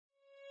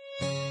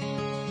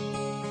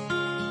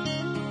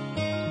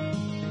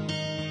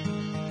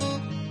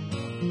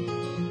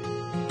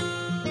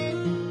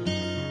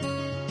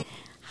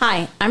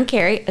Hi, I'm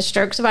Carrie, a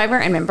stroke survivor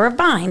and member of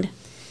Bind.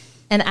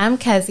 And I'm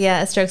Kezia,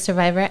 a stroke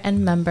survivor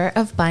and member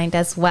of Bind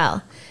as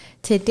well.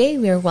 Today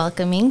we're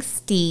welcoming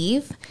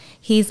Steve.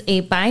 He's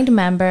a Bind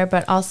member,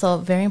 but also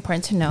very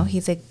important to know,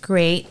 he's a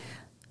great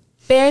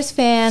Bears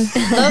fan.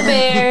 The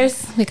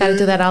Bears. We got to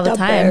do that all the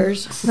time.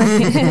 Bears.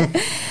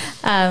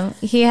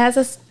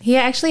 He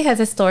actually has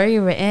a story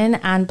written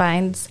on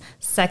Bind's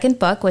second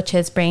book, which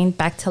is Bring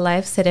Back to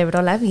Life,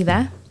 Cerebro La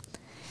Vida.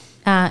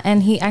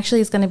 And he actually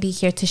is going to be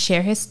here to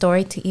share his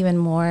story, to even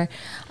more,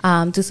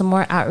 do some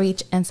more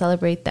outreach and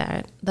celebrate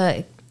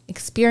the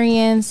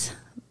experience,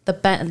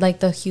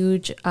 the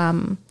huge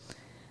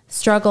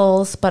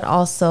struggles, but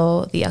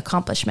also the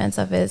accomplishments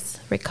of his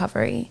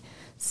recovery.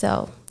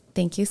 So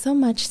thank you so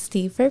much,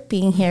 Steve, for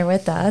being here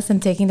with us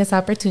and taking this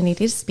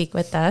opportunity to speak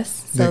with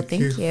us. So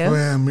thank you for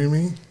having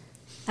me.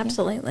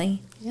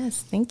 Absolutely.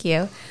 Yes, thank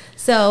you.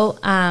 So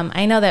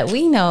I know that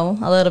we know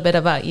a little bit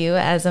about you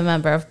as a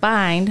member of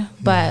Bind,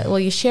 but will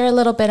you share a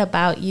little bit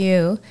about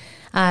you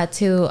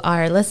to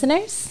our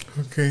listeners?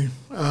 Okay.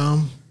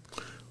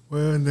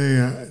 Where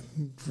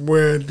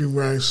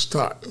do I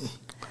start?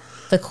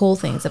 The cool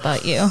things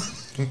about you.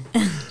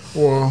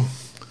 Well,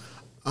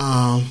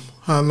 a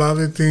lot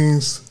of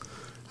things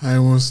I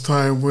was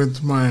tied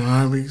with my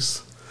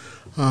hobbies.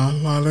 A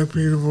lot of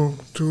people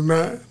do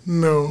not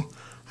know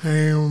I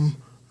am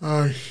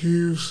a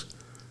huge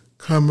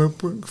comic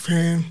book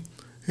fan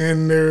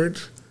and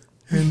nerd,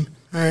 and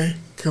I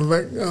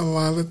collect a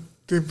lot of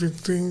different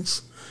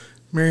things,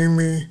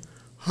 mainly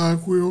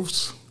Hot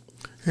Wheels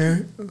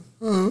and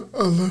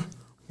other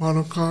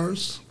model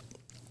cars.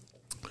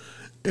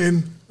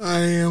 And I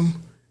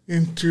am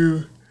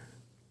into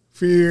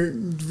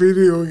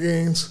video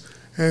games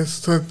at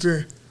such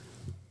a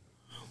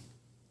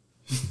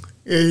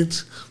age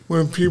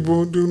when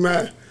people do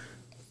not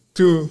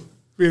do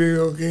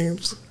video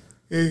games.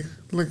 They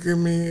look at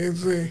me and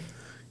say,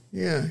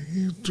 yeah,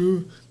 you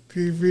do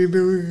the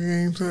video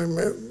games.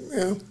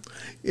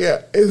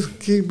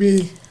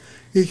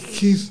 It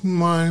keeps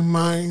my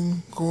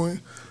mind going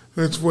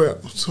as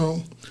well.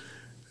 So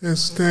a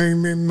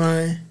stagnant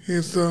mind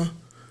is a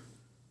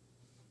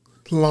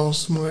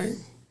lost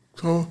mind.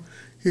 So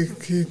it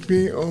keeps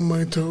me on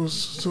my toes,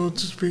 so to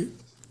speak.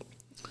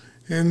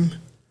 And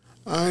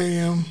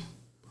I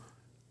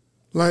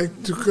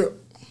like to cook,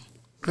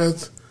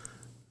 because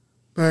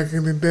back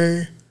in the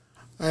day,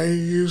 I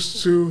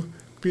used to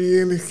be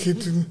in the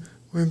kitchen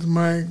with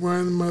my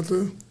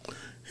grandmother,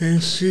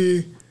 and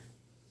she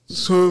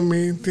showed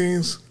me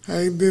things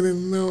I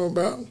didn't know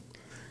about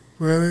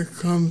when it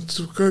comes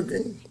to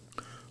cooking.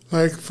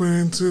 Like, for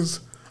instance,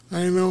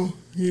 I don't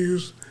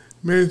use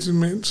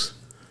measurements.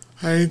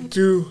 I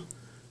do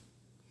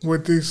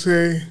what they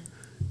say,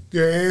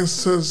 your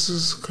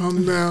ancestors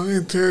come down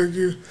and tell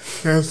you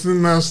that's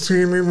enough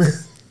seasoning.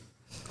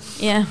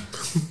 Yeah.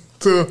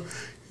 So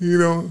you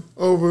don't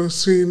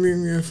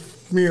over-season your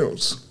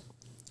meals.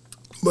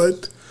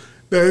 But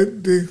I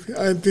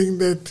think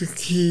that the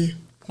key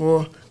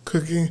for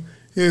cooking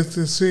is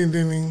the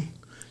seasoning.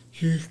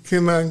 You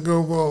cannot go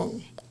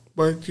wrong,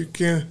 but you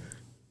can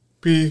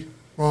be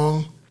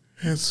wrong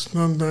at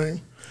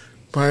sometimes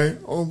by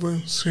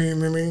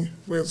over-seasoning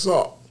with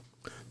salt.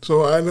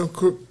 So I don't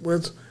cook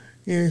with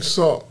any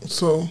salt,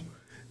 so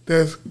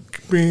that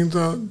brings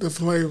out the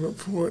flavor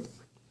for it.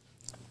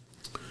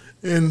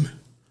 And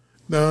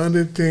the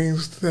other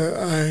things that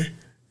I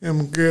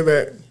am good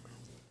at,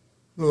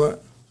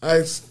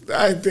 I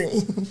think,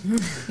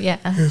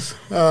 is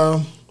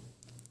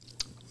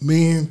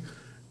being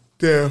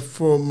there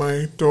for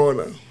my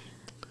daughter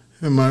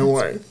and my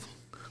wife,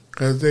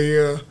 because they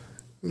are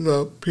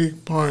the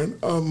big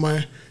part of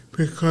my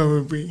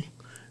recovery,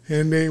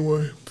 and they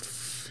were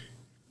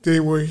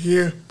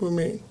here for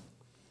me.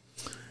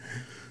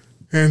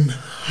 And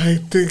I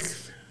think,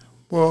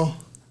 well,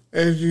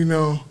 as you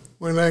know,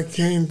 when I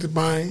came to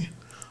Bind,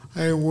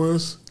 I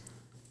was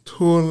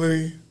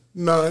totally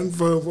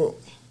nonverbal.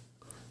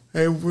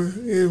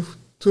 It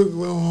took a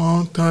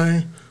long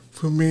time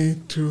for me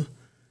to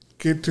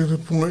get to the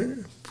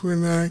point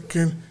when I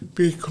can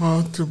be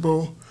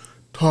comfortable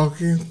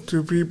talking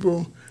to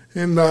people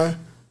and not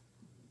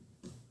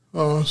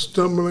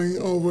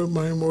stumbling over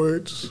my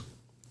words.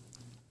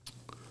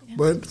 Yeah.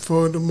 But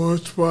for the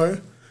most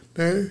part,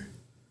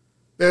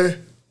 that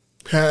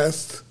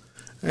passed.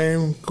 I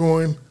am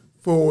going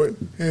forward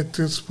at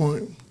this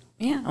point.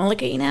 Yeah, and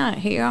look at you now,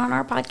 here on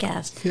our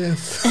podcast.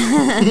 Yes.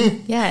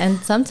 Yeah, and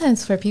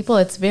sometimes for people,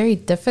 it's very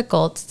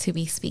difficult to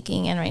be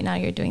speaking, and right now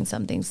you're doing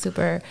something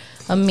super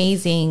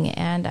amazing,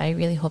 and I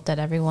really hope that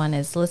everyone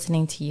is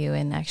listening to you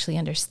and actually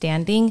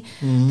understanding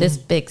this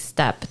big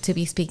step to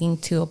be speaking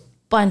to a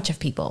bunch of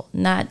people,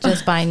 not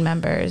just Bind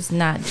members,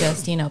 not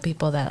just,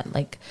 people that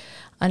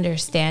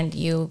understand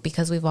you,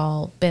 because we've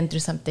all been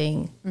through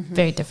something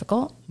very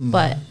difficult,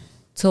 but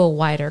to a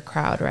wider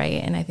crowd,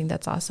 right? And I think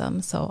that's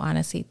awesome. So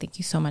honestly, thank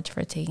you so much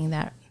for taking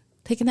that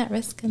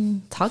risk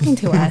and talking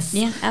to us.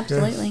 Yeah,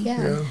 absolutely.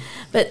 Yeah.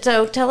 But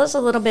so tell us a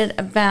little bit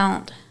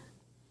about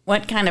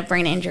what kind of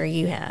brain injury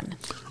you had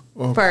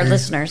for our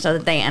listeners so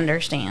that they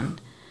understand.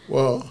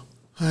 Well,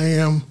 I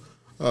am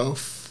a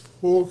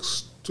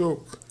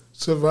 4-stroke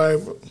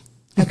survivor.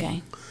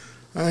 Okay.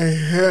 I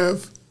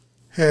have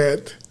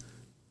had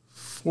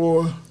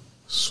 4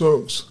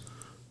 strokes.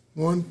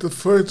 The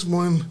first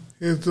one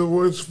is the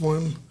worst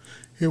one.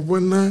 It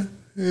was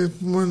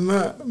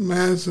not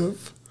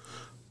massive,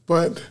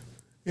 but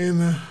in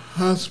the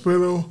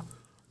hospital,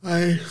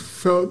 I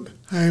felt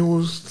I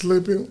was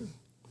slipping.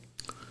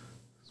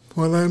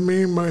 What I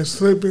mean by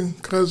slipping,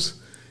 because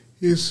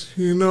it's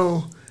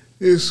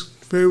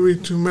very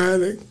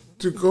traumatic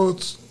to go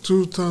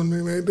through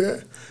something like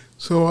that.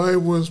 So I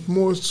was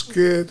more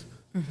scared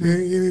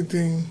than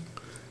anything,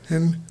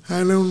 and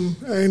I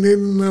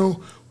didn't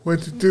know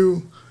what to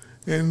do,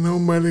 and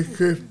nobody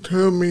could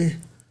tell me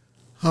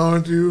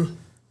how to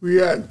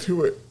react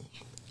to it.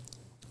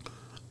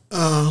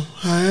 I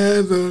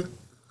had a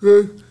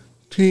good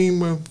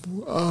team of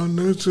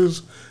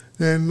nurses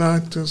and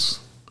doctors.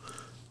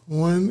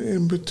 One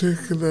in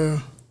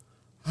particular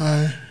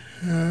I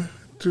have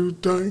to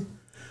thank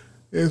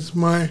is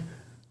my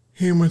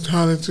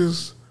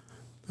hematologist,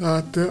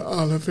 Dr.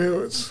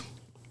 Oliveras.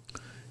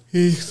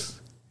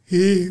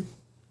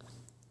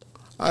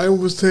 I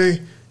would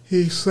say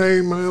he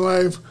saved my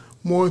life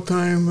more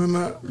times than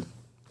not,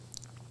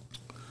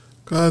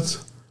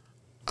 because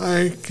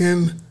I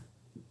can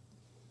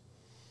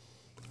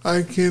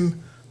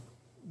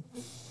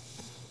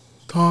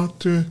talk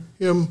to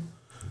him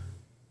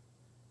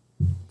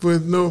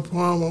with no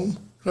problem,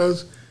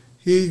 because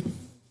he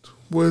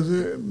was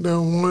the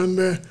one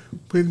that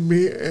put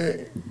me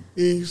at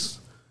ease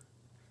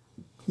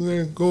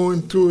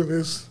going through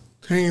this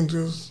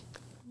changes.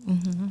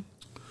 The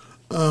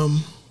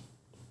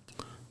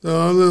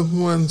other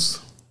ones,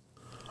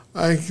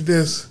 I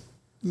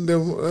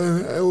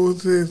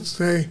would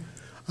say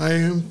I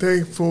am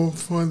thankful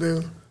for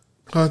their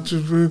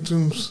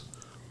contributions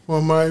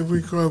for my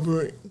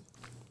recovery.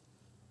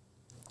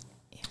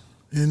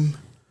 And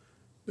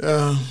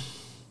I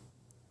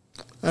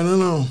don't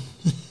know.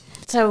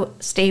 So,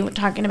 Steve,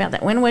 talking about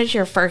that, when was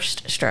your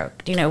first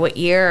stroke? Do you know what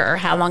year or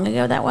how long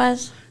ago that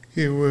was?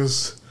 It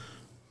was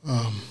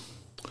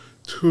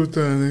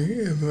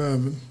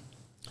 2011.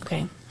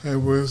 Okay. I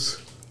was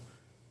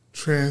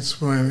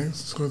transplanted,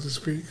 so to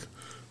speak,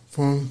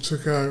 from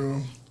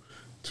Chicago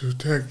to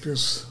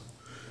Texas.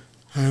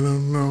 I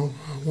don't know.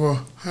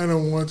 Well, I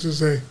don't want to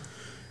say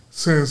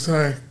since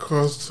I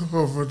crossed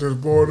over the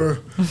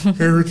border,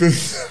 everything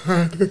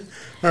started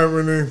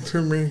happening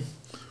to me,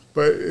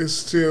 but it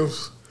still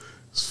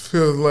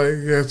feels like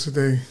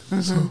yesterday.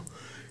 So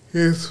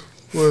it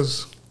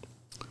was.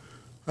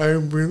 I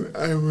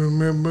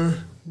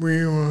remember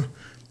we were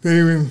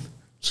leaving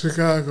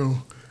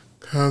Chicago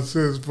because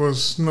it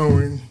was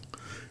snowing,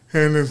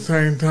 and at the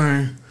same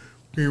time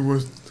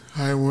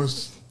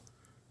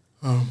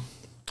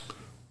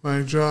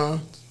my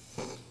job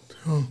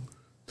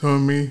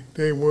told me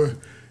they were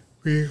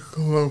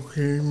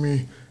relocating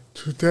me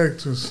to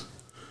Texas.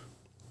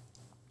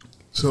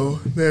 So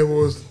that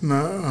was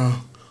not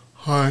a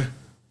hard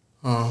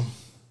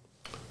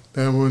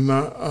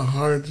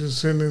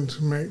decision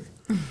to make.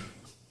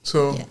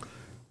 So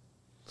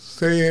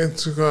stay in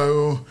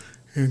Chicago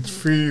and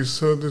freeze,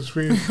 so to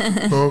speak,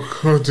 or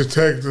go to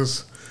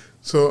Texas.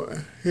 So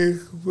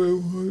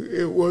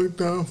it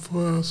worked out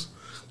for us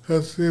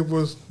because it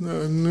was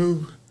a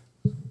new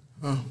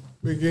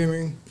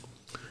beginning,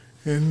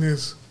 and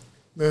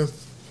the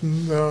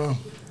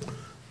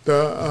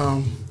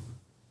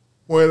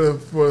weather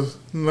was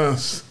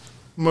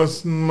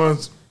much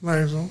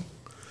nicer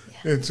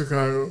in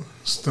Chicago.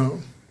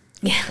 So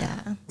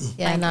Yeah.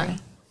 No,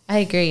 I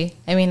agree.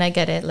 I mean, I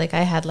get it. Like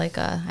I had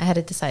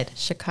to decide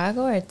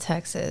Chicago or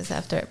Texas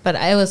after, but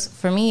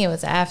for me, it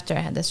was after I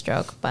had the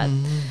stroke, but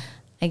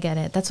I get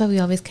it. That's why we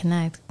always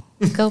connect.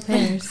 Go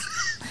Bears.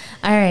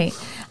 All right.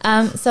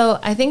 So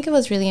I think it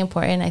was really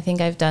important. I think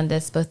I've done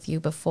this with you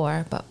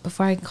before, but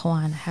before I go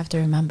on, I have to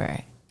remember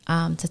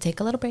to take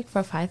a little break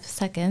for 5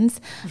 seconds,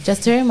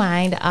 just to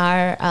remind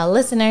our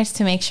listeners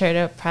to make sure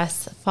to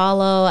press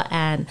follow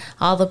and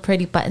all the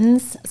pretty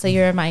buttons so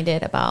you're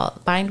reminded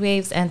about Bind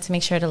Waves, and to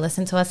make sure to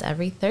listen to us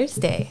every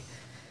Thursday.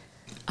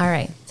 All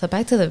right, so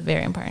back to the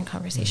very important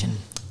conversation.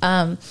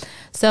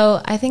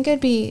 So I think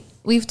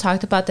we've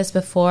talked about this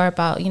before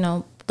about,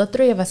 the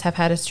 3 of us have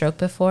had a stroke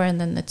before, and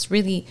then it's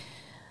really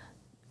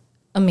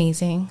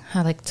amazing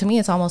how, to me,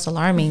 it's almost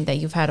alarming that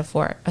you've had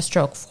a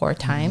stroke 4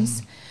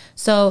 times.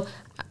 So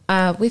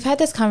we've had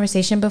this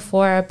conversation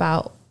before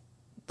about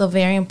the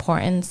very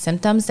important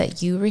symptoms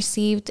that you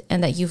received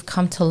and that you've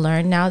come to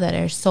learn now that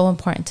are so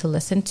important to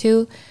listen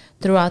to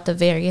throughout the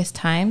various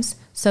times.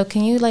 So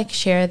can you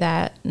share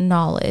that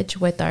knowledge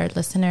with our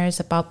listeners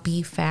about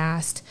Be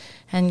Fast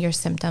and your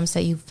symptoms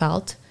that you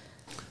felt?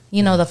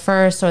 The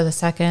first or the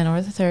second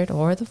or the third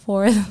or the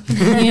fourth,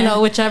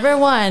 whichever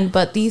one.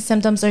 But these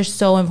symptoms are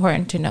so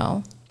important to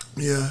know.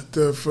 Yeah,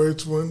 the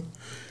first one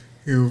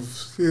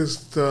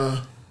is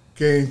the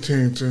game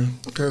changer,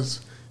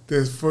 because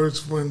the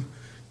first one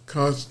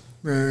caused,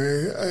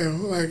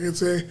 like I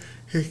say,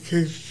 it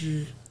takes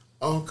you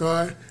off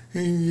guard,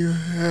 and you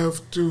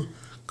have to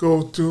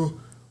go to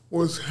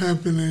what's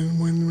happening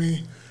with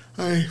me,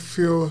 I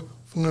feel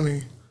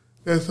funny.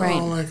 That's Right.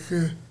 all I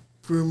can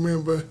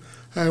remember.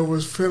 I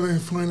was feeling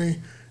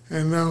funny,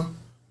 and now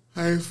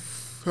I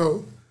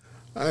felt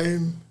I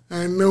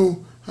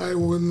know I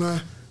was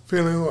not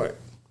feeling right.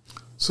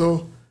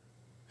 So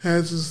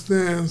as it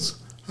stands,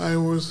 I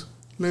was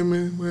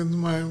living with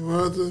my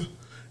brother,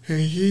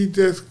 and he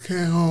just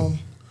came home.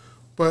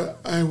 But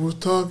I was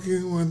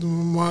talking with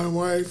my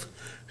wife,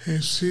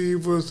 and she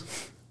was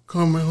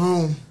coming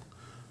home.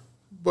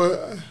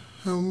 But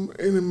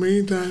in the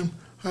meantime,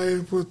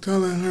 I was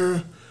telling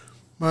her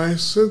my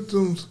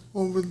symptoms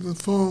over the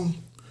phone,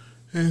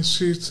 and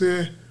she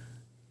said,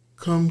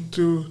 come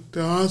to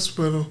the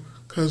hospital,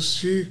 because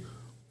she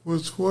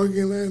was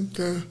working at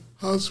the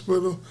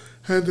hospital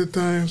at the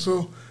time.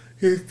 So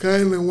it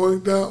kind of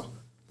worked out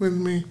with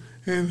me,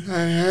 and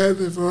I had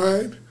it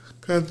right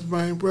because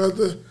my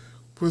brother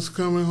was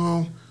coming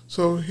home.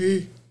 So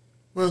he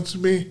rushed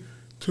me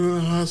to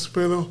the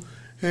hospital,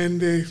 and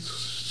they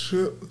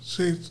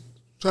sent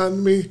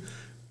me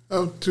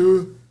up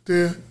to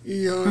the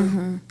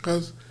ER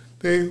because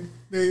they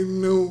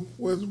knew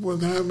what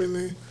was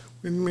happening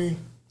with me.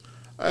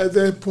 At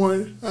that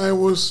point, I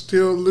was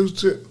still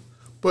lucid,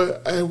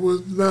 but I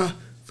was not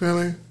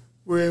feeling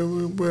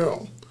very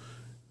well.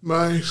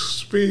 My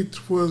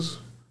speech was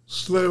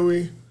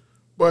slurry,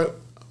 but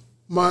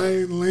my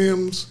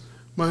limbs,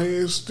 my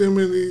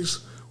extremities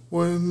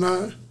were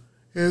not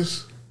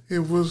as it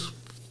was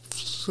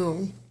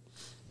so.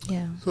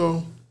 Yeah.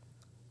 So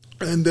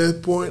at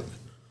that point,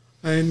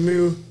 I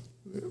knew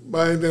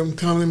by them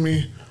telling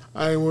me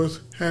I was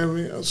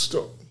having a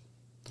stroke.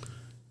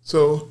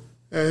 So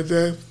at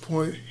that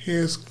point,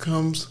 here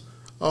comes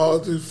all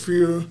the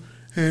fear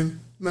and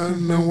not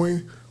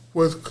knowing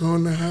what's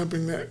going to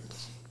happen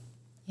next.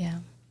 Yeah.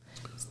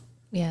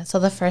 Yeah. So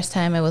the first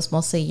time it was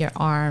mostly your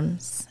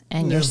arms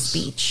and your Yes.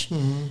 speech.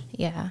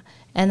 Yeah.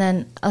 And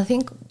then I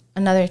think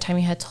another time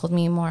you had told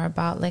me more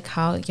about like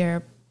how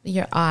your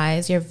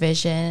eyes, your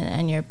vision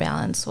and your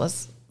balance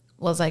was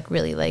like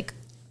really like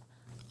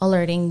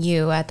alerting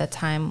you at the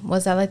time.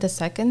 Was that like the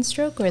second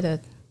stroke or the...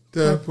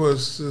 That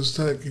was the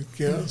second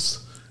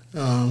guess.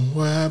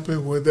 What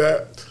happened with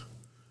that?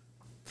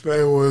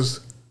 I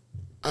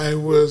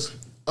was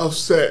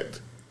upset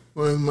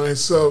with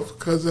myself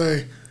because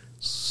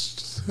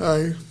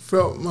I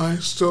felt my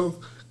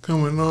stroke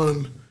coming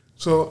on,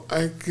 so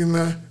I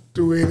cannot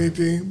do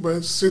anything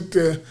but sit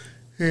there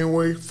and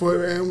wait for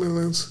the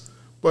ambulance.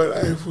 But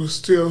I was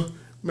still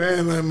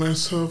mad at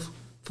myself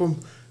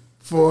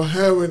for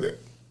having it.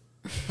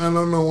 I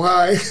don't know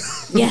why.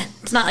 Yeah,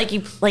 it's not like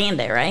you planned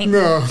it, right?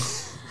 No,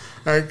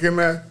 I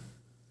cannot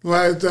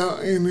lie down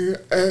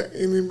at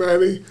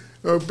anybody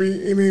or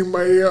beat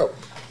anybody up.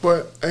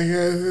 But I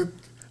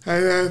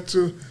had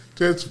to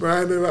just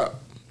ride it up.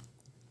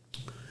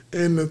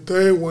 And the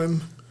third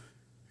one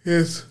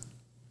is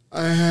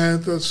I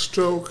had a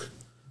stroke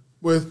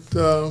with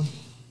the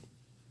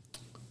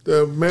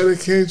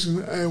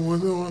medication I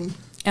was on.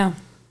 Oh,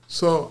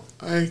 So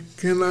I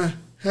cannot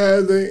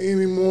have that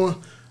anymore.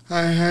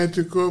 I had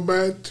to go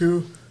back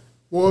to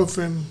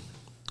warfarin.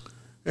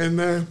 And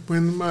then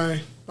when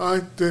my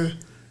doctor,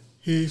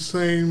 he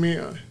saved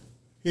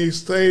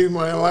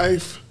my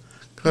life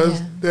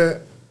because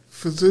that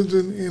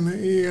physician in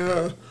the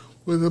ER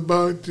was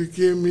about to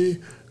give me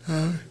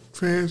a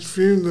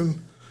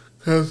transfusion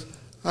because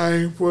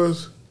I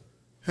was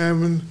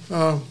having,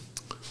 I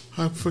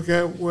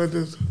forgot what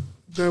the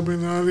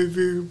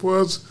terminology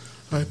was,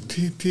 a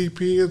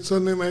TTP or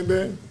something like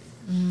that.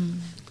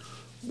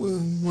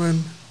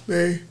 When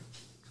they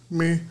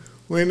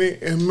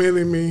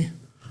admitted me,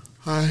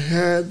 I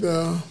had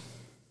a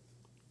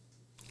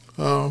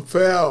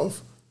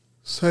valve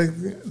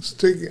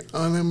sticking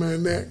under my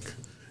neck,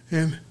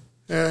 and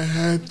I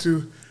had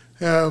to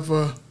have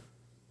a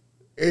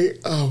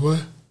 8-hour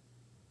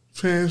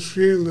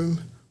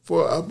transfusion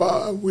for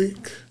about a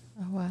week.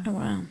 Oh, wow. oh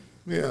wow.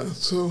 Yeah,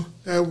 so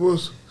that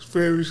was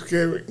very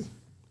scary.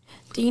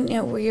 Do you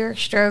know were your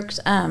strokes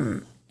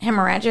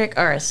hemorrhagic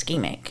or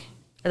ischemic?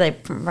 Are they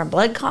from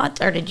blood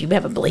clots or did you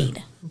have a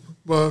bleed?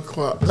 Blood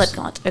clots. Blood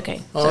clots.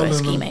 Okay, All so of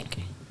them. ischemic.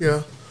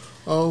 Yeah,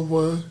 all of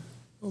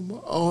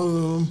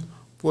them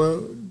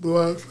were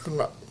blood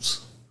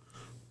clots.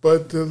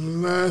 But the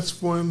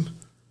last one,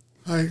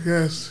 I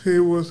guess he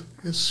was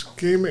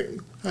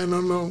ischemic. I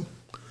don't know,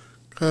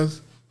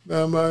 because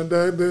my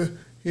doctor,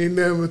 he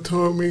never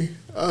told me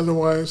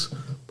otherwise.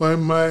 But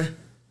my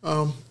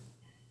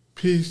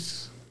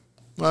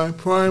my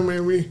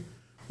primary,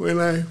 when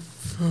I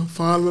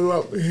followed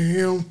up with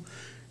him,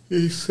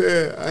 he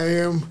said I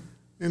am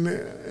an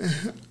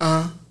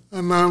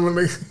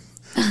anomaly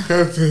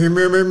because he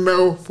didn't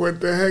know what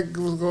the heck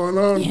was going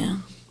on. Yeah.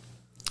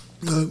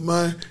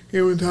 My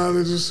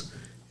hematologist,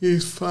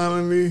 he's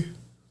finally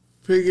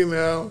figured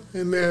out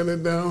and nailed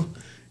it down.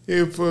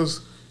 It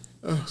was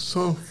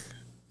some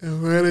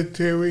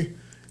hereditary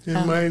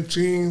in my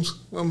genes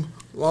from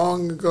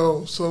long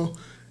ago. So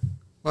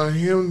by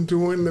him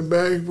doing the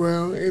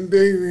background and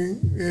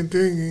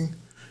digging,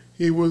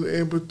 he was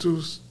able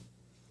to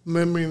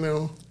let me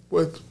know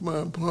what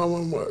my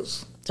problem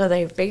was. So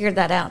they figured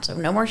that out. So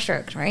no more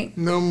strokes, right?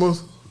 No more.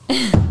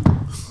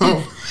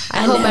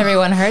 I hope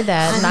everyone heard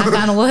that. Knock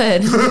on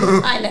wood.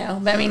 I know.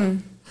 But I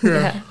mean,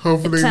 Yeah,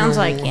 hopefully. it sounds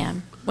no like, more. yeah.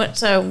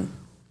 So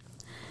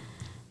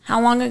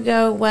how long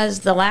ago was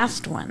the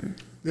last one?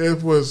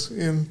 That was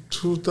in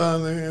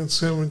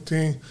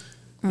 2017.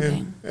 Okay.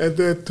 And at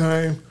that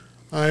time,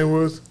 I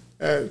was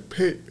at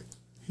Pitt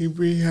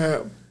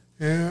Rehab,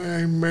 and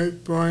I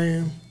met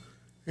Brian,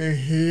 and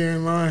he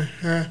and I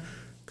had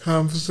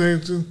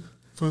conversations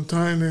from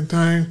time to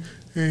time,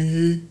 and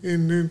he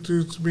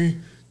introduced me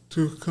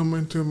to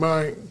coming to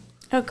Brian.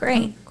 Oh,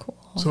 great. Cool.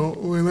 So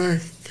when I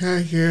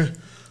got here,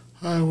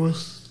 I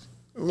was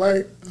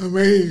like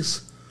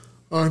amazed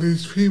all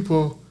these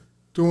people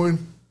doing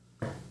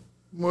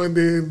what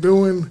they're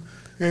doing,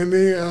 and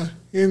they are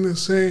in the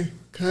same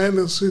kind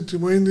of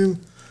situation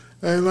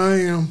as I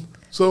am.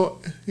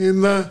 So it's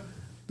not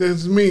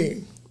that's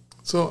me.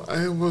 So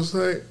I was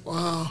like,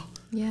 wow,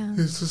 Yeah.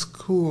 this is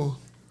cool.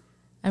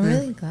 I'm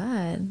really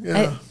glad.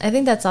 Yeah. I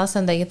think that's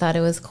awesome that you thought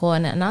it was cool.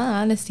 And in all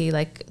honesty,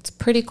 like, it's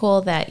pretty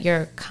cool that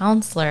your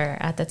counselor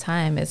at the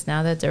time is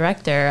now the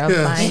director of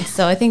Yes. Bind.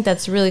 So I think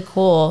that's really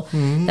cool.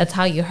 That's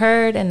how you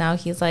heard. And now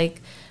he's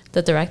like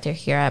the director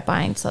here at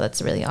Bind. So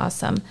that's really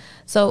awesome.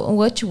 So in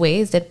which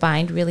ways did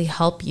Bind really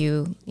help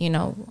you? You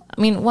know, I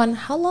mean, one,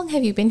 how long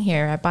have you been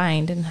here at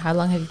Bind and how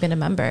long have you been a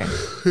member?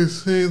 It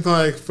seems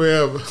like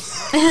forever.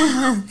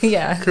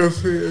 Yeah.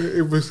 Because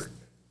it was,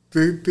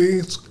 the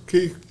things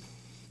keep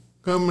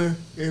coming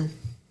and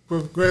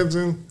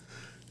progressing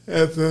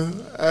at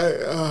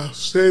a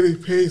steady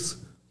pace.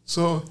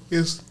 So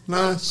it's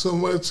not so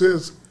much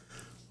as,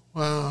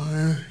 wow,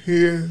 and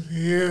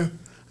here,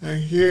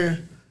 and here,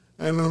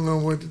 I don't know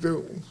what to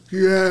do.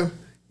 You have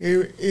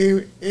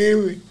everything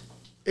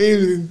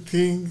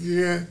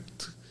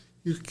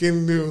you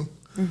can do.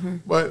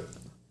 But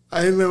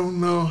I don't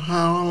know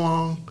how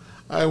long.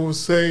 I would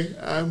say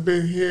I've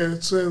been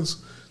here since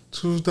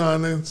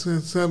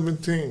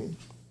 2017.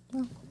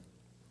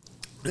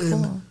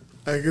 And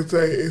I can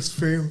say it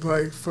feels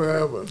like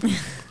forever.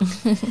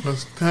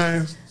 But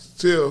time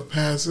still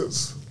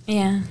passes.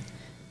 Yeah.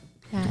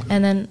 Yeah,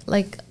 and then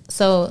like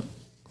so,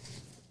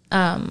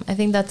 I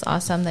think that's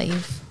awesome that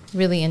you've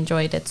really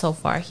enjoyed it so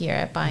far here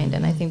at Bind,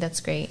 and I think that's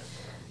great.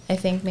 I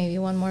think maybe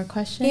one more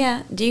question.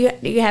 Yeah. Do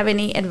you have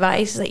any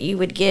advice that you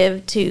would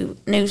give to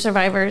new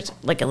survivors,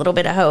 like a little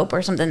bit of hope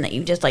or something that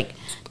you just like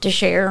to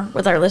share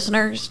with our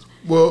listeners?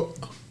 Well,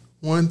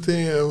 one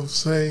thing I would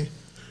say,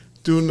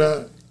 do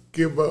not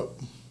give up.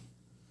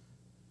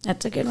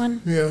 That's a good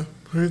one. Yeah,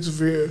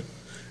 persevere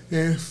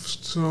and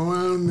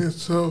surround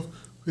yourself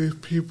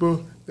with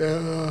people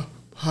that are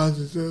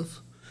positive.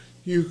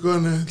 You're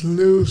gonna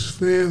lose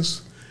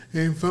friends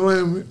and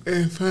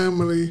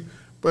family,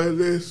 but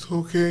that's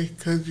okay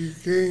because you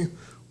gain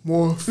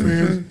more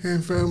friends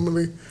and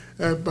family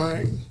at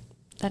Bind.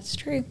 That's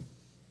true.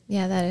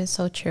 Yeah, that is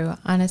so true.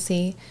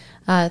 Honestly,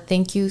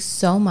 thank you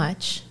so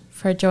much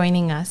for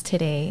joining us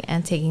today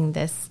and taking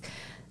this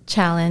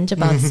challenge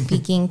about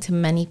speaking to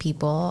many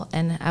people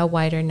and a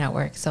wider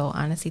network. So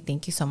honestly,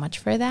 thank you so much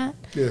for that.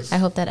 Yes. I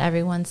hope that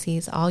everyone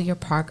sees all your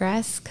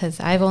progress, because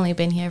I've only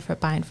been here for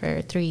Bind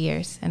for 3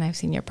 years and I've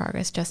seen your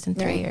progress just in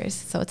 3 Right. years.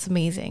 So it's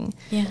amazing.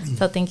 Yeah.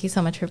 So thank you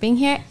so much for being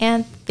here,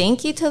 and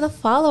thank you to the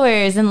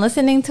followers and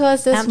listening to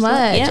us this Absolutely.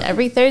 much Yep.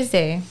 every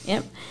Thursday.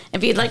 Yep.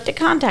 If you'd like to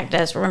contact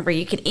us, remember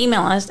you can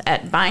email us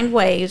at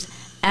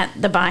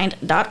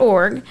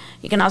bindwaves@thebind.org.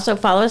 You can also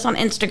follow us on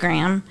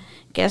Instagram.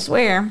 Guess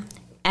where?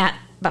 At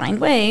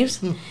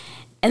BindWaves.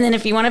 And then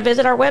if you want to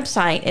visit our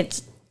website,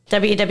 it's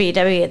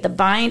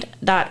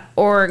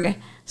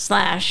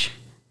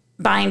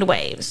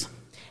www.thebind.org/bindwaves.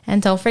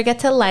 And don't forget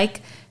to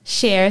like,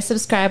 share,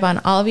 subscribe on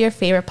all of your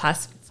favorite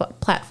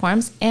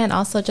platforms, and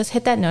also just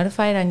hit that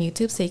notified on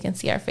YouTube so you can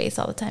see our face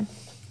all the time.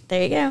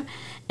 There you go.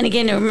 And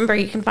again, remember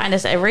you can find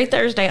us every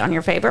Thursday on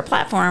your favorite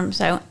platform.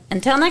 So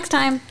until next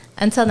time.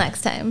 Until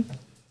next time.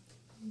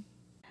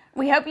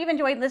 We hope you've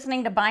enjoyed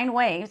listening to Bind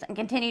Waves and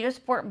continue to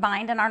support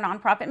Bind and our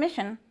nonprofit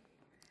mission.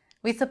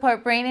 We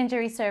support brain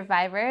injury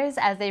survivors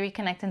as they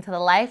reconnect into the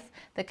life,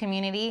 the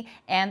community,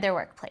 and their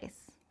workplace.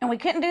 And we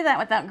couldn't do that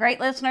without great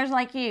listeners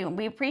like you.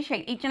 We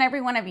appreciate each and every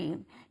one of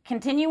you.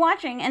 Continue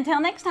watching. Until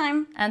next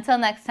time. Until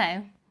next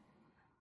time.